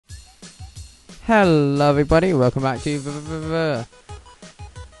Hello everybody, welcome back to VVVVV.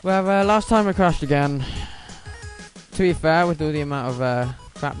 Well, last time I crashed again. To be fair, with all the amount of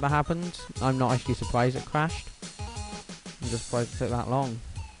crap that happened, I'm not actually surprised it crashed. I'm just surprised it took that long.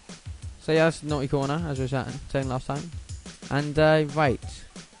 So yeah, that's Naughty Corner, as we were saying last time. And right,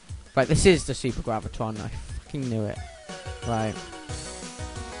 this is the Super Gravitron, I fucking knew it. Right.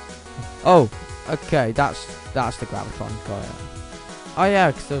 Oh, okay, that's the Gravitron, got it. Oh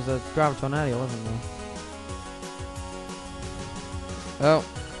yeah, because there was a Gravitron earlier, wasn't there? Oh.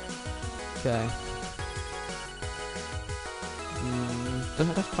 Okay.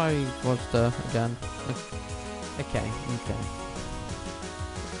 Let's try Monster again. Okay.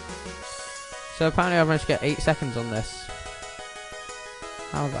 So apparently I've managed to get 8 seconds on this.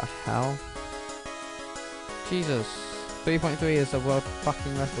 How the hell? Jesus. 3.3 is a world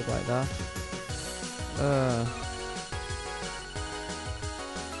fucking record right there.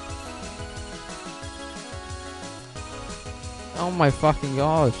 Oh my fucking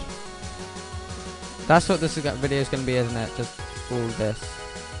god. That's what this video is going to be, isn't it? Just all this.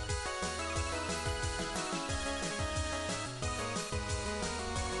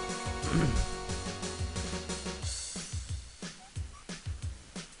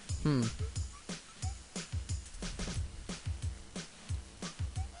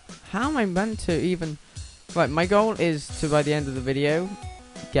 How am I meant to even... Right, my goal is to, by the end of the video,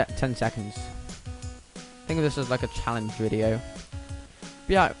 get 10 seconds. Think of this as like a challenge video.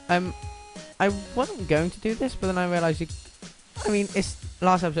 But yeah, I wasn't going to do this, but then I realised it's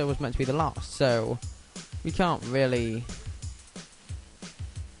last episode was meant to be the last, so we can't really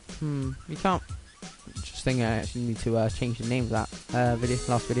we can't just think I actually need to change the name of that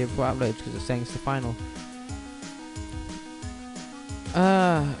last video before I upload, because it's saying it's the final.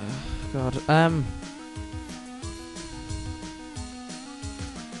 God,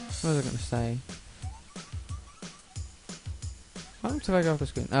 what was I gonna say? What happens if I go off the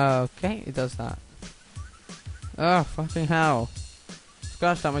screen? Oh, okay, it does that. Oh, fucking hell.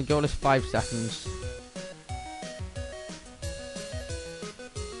 Scratch that, my goal is 5 seconds.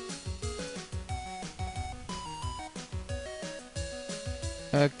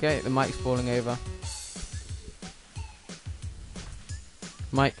 Okay, the mic's falling over.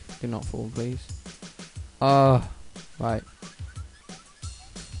 Mike, do not fall, please. Oh, right.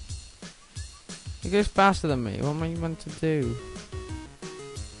 It goes faster than me. What am I meant to do?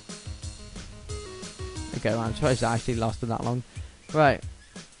 Okay, well, I'm surprised it actually lasted that long. Right.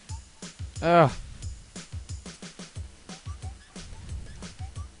 Ugh.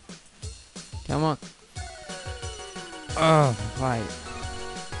 Come on. Oh, right.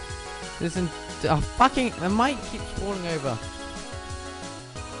 Listen. Oh, fucking. The mic keeps falling over.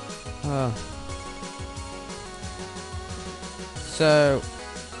 So,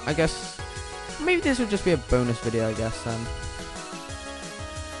 I guess maybe this would just be a bonus video, I guess, then.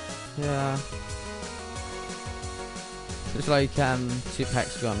 Yeah. It's like Super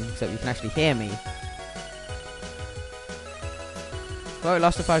Hexagon, except you can actually hear me. Well, it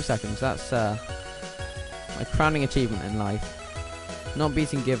lasted 5 seconds. That's my crowning achievement in life. Not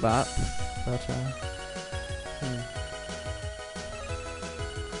beating Give Up, but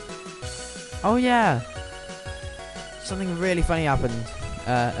oh yeah, something really funny happened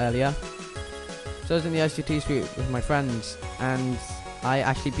earlier. So I was in the ICT suite with my friends, and I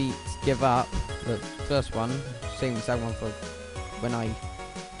actually beat Give Up, the first one. Saving the second one for when I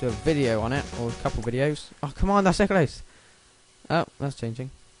do a video on it, or a couple videos. Oh, come on, that's so close. Oh, that's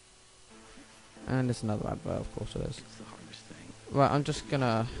changing. And it's another advert, of course it is. Right, I'm just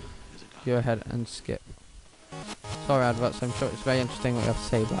gonna go ahead and skip. Sorry, adverts, I'm sure it's very interesting what you have to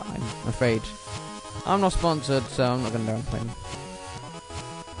say, but I'm afraid I'm not sponsored, so I'm not gonna do anything.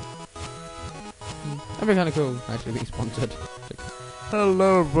 That'd be kind of cool, actually, being sponsored.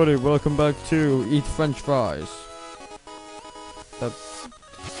 Hello, everybody, welcome back to Eat French Fries. The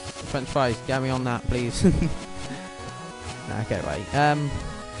French fries, get me on that, please. Okay, right.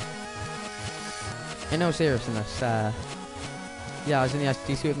 In all seriousness, yeah, I was in the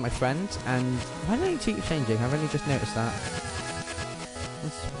ICTC with my friends, and why do they keep changing? I've only just noticed that.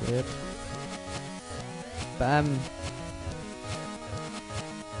 That's weird. But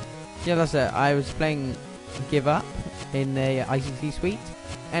yeah, that's it. I was playing Give Up in the ICT suite,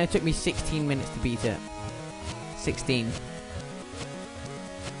 and it took me 16 minutes to beat it. 16.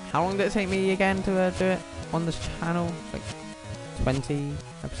 How long did it take me again to do it on this channel? Like 20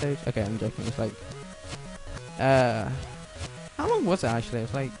 episodes? Okay, I'm joking. It's like how long was it actually? It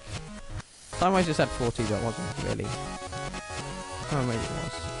was like time-wise it said 40, but it wasn't really. Oh, maybe it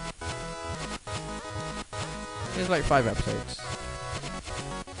was. It was like 5 episodes.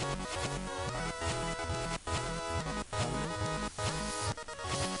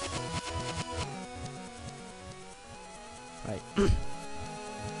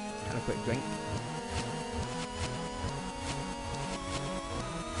 Have a quick drink.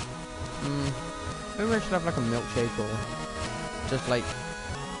 Maybe I should have like a milkshake or just like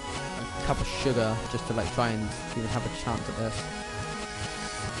a cup of sugar just to like try and even have a chance at this.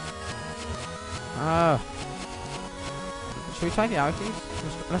 Should we try the allergies?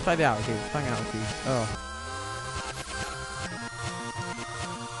 Let's try the allergies. Try allergies. Oh.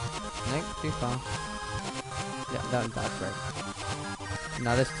 Nope, too far. Yeah, that's great.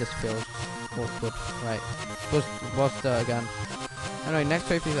 Now this just feels awkward. Right. We'll start again. Anyway, next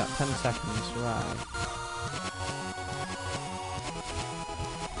trophy is at 10 seconds. Right.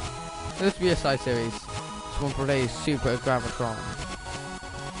 This will be a side series. Someone plays Super Gravitron.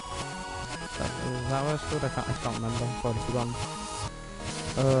 Is that what it's called? I can't remember. I've already forgotten.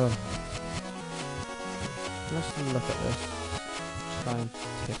 Let's look at this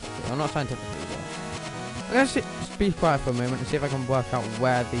scientifically. I'm not scientifically though. I'm going to just be quiet for a moment and see if I can work out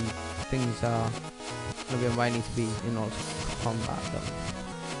where the things are going to be and where I need to be in order to combat them.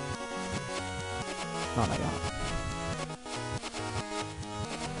 Not like that.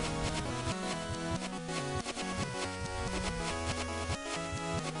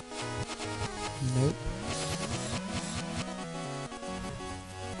 Nope.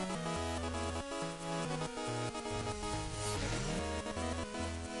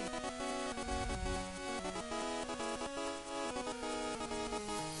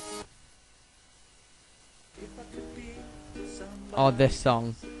 Oh, this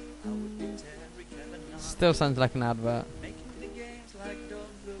song still sounds like an advert.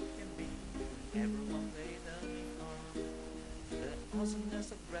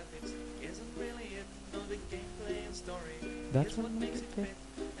 That's what makes it fit.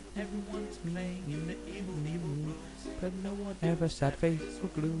 And everyone's playing in the evil rooms. But no one ever sad face or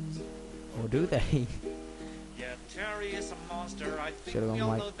gloom. Or do they? Yeah, Terry is a monster, I think we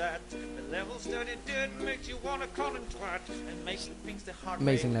all know that. The levels that it did makes you wanna call him twat. And making things the hard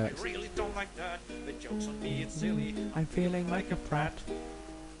Amazing way, lyrics. I really don't like that. The joke's on me, it's silly. I'm feeling like a prat.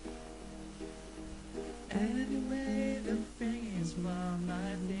 Anyway, the thing is, Mom,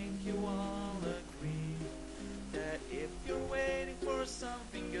 I think you all agree that if you're waiting for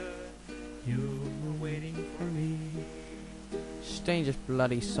something good, you were waiting for me. Strangest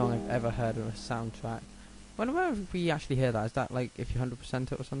bloody song I've ever heard of a soundtrack. Wonder where we actually hear that. Is that like if you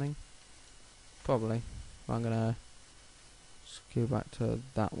 100% it or something? Probably. Well, I'm gonna go back to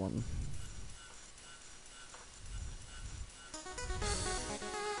that one.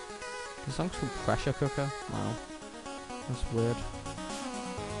 The song's called Pressure Cooker. Wow, that's weird.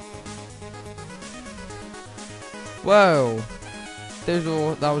 Whoa,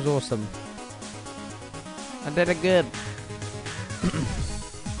 that was awesome. I did it good.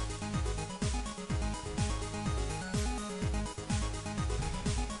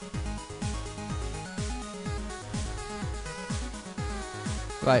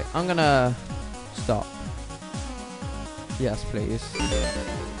 Right, I'm gonna stop. Yes, please. What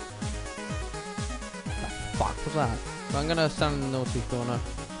the fuck was that? So I'm gonna stand in the naughty corner.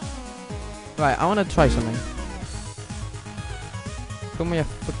 Right, I wanna try something. Call me a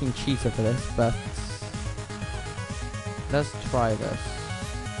fucking cheater for this, but let's try this.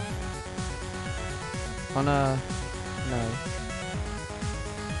 No.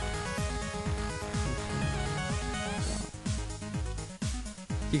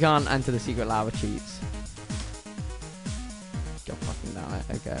 You can't enter the secret lava cheats. God fucking damn it.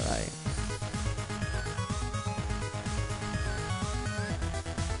 Okay, right.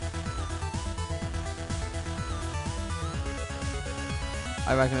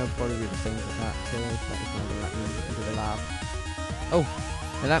 I reckon it'll probably be the same as that too. That is not gonna let me into the lab. Oh,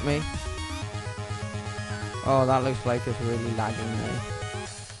 they let me. Oh, that looks like it's really lagging now.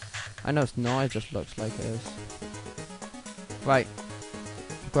 I know it's not, it just looks like it is. Right.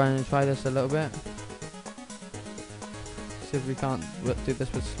 Go ahead and try this a little bit. See if we can't do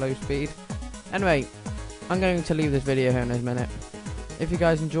this with slow speed. Anyway, I'm going to leave this video here in a minute. If you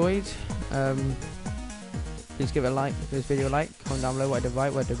guys enjoyed, please give it a like, give this video a like, comment down below what I did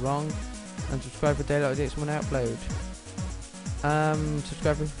right, what I did wrong, and subscribe for daily updates when I upload.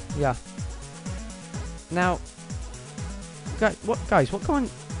 Subscribe for, yeah. Now, guys,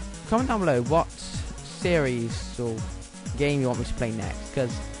 comment down below what series or game you want me to play next,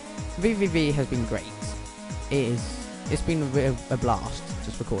 because VVV has been great. It's been a blast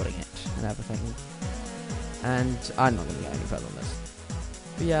just recording it and everything, and I'm not going to go any further on this.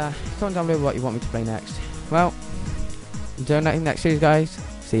 But yeah, comment down below what you want me to play next. Well, until next series, guys,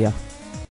 see ya.